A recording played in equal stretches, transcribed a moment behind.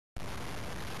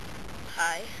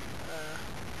Hi,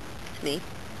 it's me,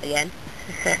 again.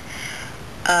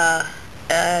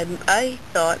 I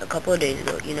thought a couple of days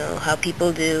ago, you know, how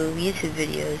people do YouTube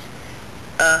videos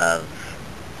of,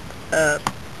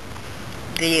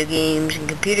 video games and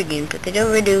computer games, but they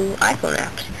don't really do iPhone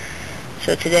apps.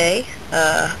 So today,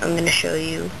 I'm going to show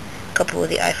you a couple of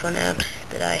the iPhone apps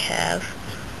that I have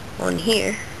on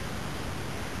here.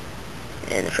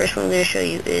 And the first one I'm going to show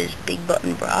you is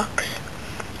BBBox.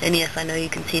 And yes, I know you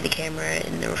can see the camera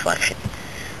in the reflection.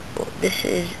 Well, if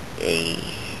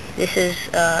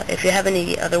you have any of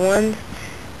the other ones,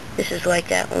 this is like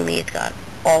that, only it's got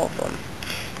all of them.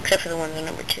 Except for the one on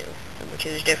number 2. Number 2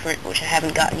 is different, which I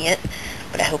haven't gotten yet,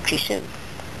 but I hope to soon.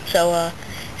 So, it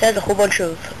has a whole bunch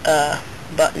of,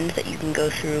 buttons that you can go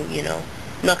through, you know.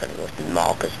 I'm not going to go through them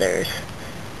all, because there's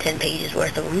 10 pages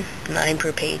worth of them. 9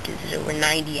 per page. There's over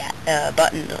 90,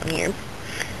 buttons on here.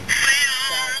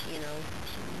 Got, you know,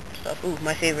 some stuff. Ooh,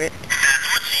 my favorite.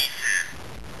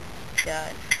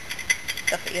 Got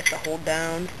stuff that you have to hold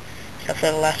down, stuff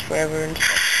that'll last forever, and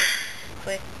stuff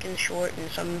quick and short, and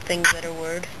some things that are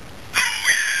word.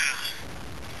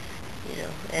 You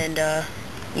know, and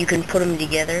you can put them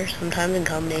together sometimes in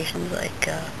combinations, like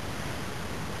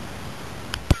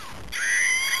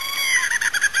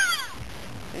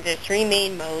there's 3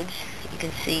 main modes you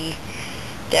can see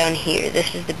down here.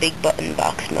 This is the big button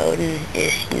box mode, and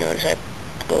you notice I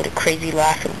go to crazy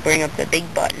laugh and bring up the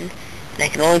big button, and I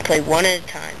can only play one at a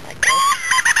time, like this,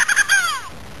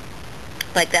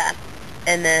 like that.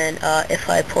 And then if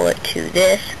I pull it to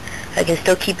this, I can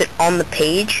still keep it on the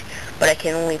page, but I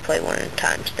can only play one at a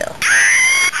time still.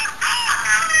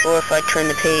 Or if I turn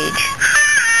the page,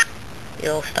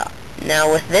 it'll stop.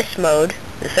 Now with this mode,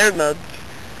 the third mode,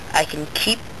 I can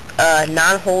keep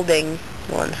non-holding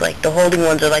ones. Like the holding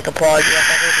ones are like applause, you have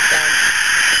to hold it down.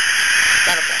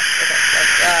 Not applause, okay, like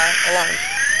alarm.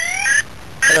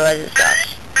 Otherwise it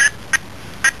stops.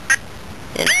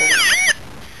 And hold it.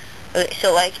 Okay,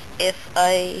 so like if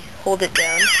I hold it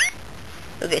down,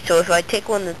 okay, so if I take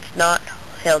one that's not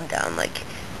held down, like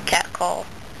cat call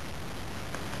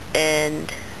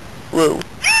and woo,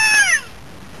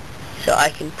 so I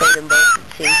can play them both at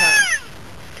the same time.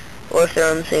 Or if they're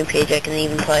on the same page, I can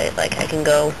even play it, like I can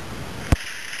go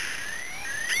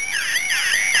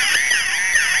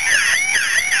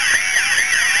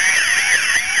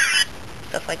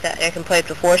stuff like that. I can play up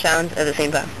to 4 sounds at the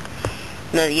same time.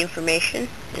 Now the information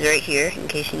is right here in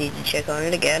case you need to check on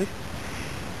it again,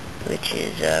 which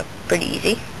is pretty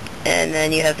easy. And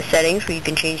then you have the settings where you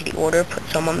can change the order, put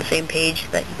some on the same page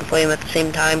so that you can play them at the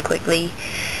same time quickly,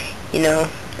 you know.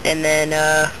 And then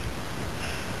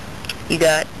you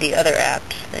got the other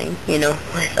apps thing, you know,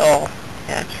 with all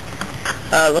apps.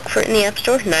 Look for it in the App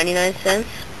Store, 99 cents.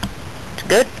 It's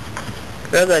good,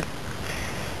 real good.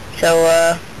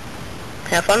 So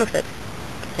have fun with it,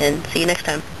 and see you next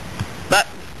time.